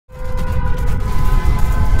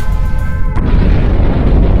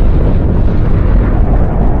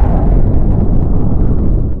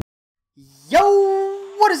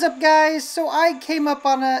What is up, guys? So I came up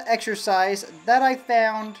on an exercise that I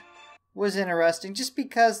found was interesting just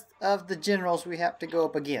because of the generals we have to go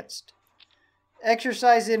up against.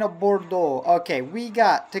 Exercise in a Bordeaux. Okay, we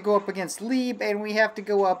got to go up against Lieb, and we have to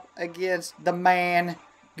go up against the man,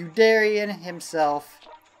 Guderian himself.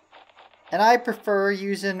 And I prefer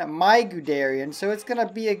using my Guderian, so it's going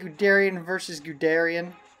to be a Guderian versus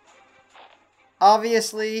Guderian.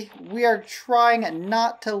 Obviously, we are trying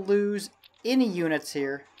not to lose any units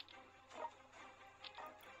here.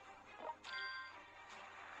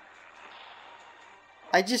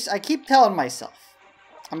 I keep telling myself,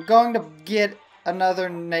 I'm going to get another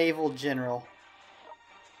naval general.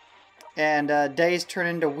 And days turn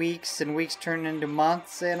into weeks, and weeks turn into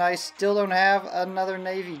months, and I still don't have another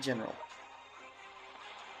navy general.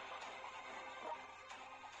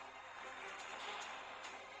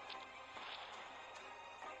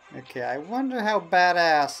 Okay, I wonder how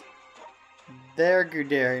badass their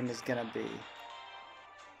Guderian is gonna be.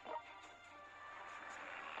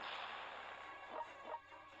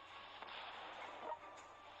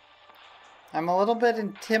 I'm a little bit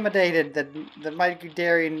intimidated that my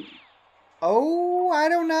Guderian... Oh, I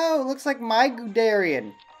don't know. Looks like my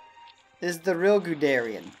Guderian is the real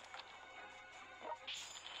Guderian.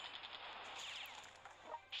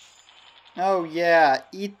 Oh yeah,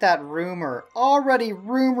 eat that rumor. Already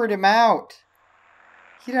rumored him out.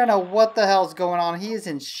 He don't know what the hell's going on. He is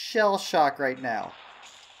in shell shock right now.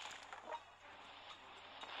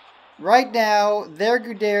 Right now, their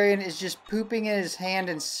Guderian is just pooping in his hand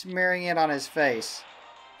and smearing it on his face.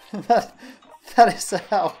 that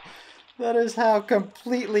is how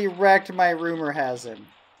completely wrecked my rumor has him.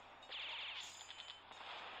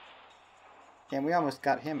 And we almost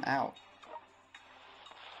got him out.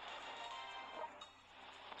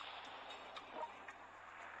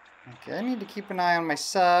 Okay, I need to keep an eye on my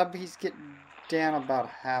sub. He's getting down about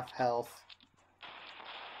half health.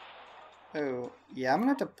 Oh, yeah, I'm going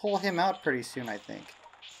to have to pull him out pretty soon, I think.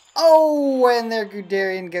 Oh, and their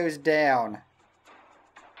Guderian goes down.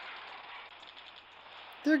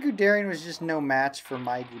 Their Guderian was just no match for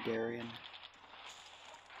my Guderian.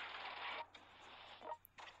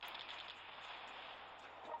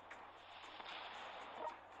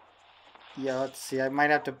 Yeah, let's see. I might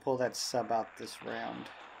have to pull that sub out this round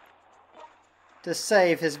to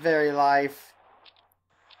save his very life.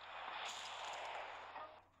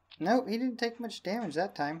 Nope, he didn't take much damage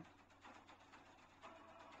that time.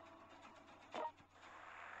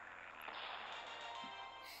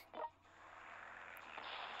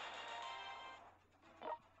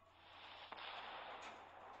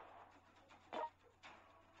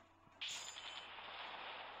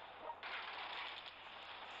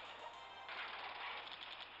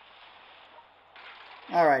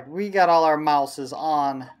 Alright, we got all our mouses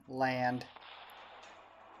on land.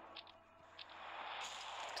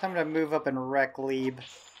 Time to move up and wreck Lieb.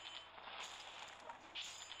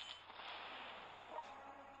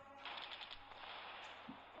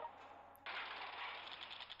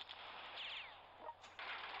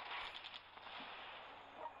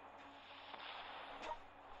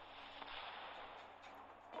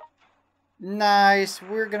 Nice,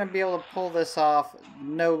 we're gonna be able to pull this off.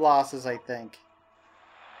 No losses, I think.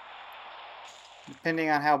 Depending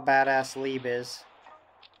on how badass Lieb is.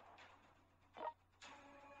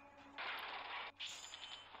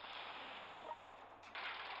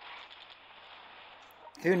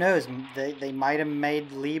 Who knows, they might have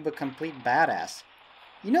made Lieb a complete badass.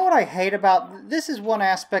 You know what I hate about... This is one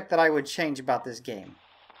aspect that I would change about this game.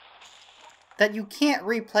 That you can't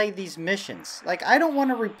replay these missions. Like, I don't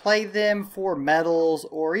want to replay them for medals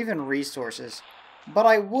or even resources. But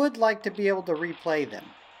I would like to be able to replay them.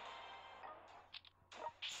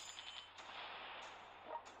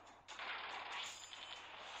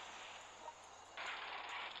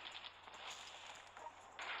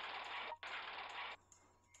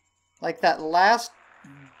 Like that last,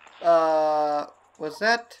 was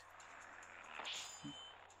that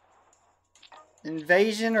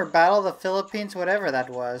Invasion or Battle of the Philippines, whatever that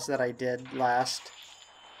was that I did last.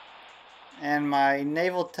 And my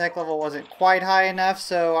naval tech level wasn't quite high enough,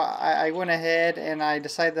 so I went ahead and I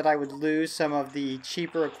decided that I would lose some of the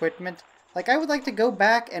cheaper equipment. Like, I would like to go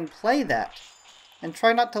back and play that and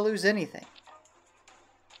try not to lose anything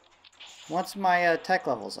once my tech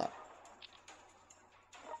level's up.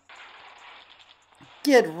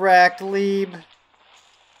 Get wrecked, Lieb.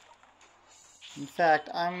 In fact,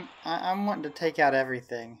 I'm wanting to take out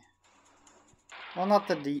everything. Well, not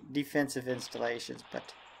the defensive installations,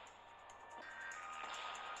 but...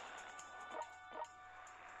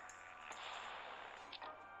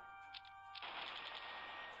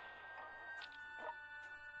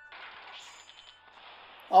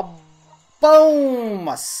 A boom!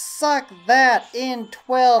 Suck that in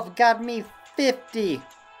 12. Got me 50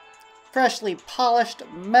 freshly polished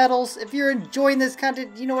medals. If you're enjoying this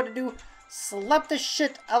content, you know what to do. Slap the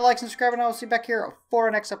shit out of like, subscribe, and I'll see you back here for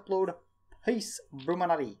our next upload. Peace.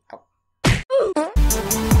 Bruchminati out.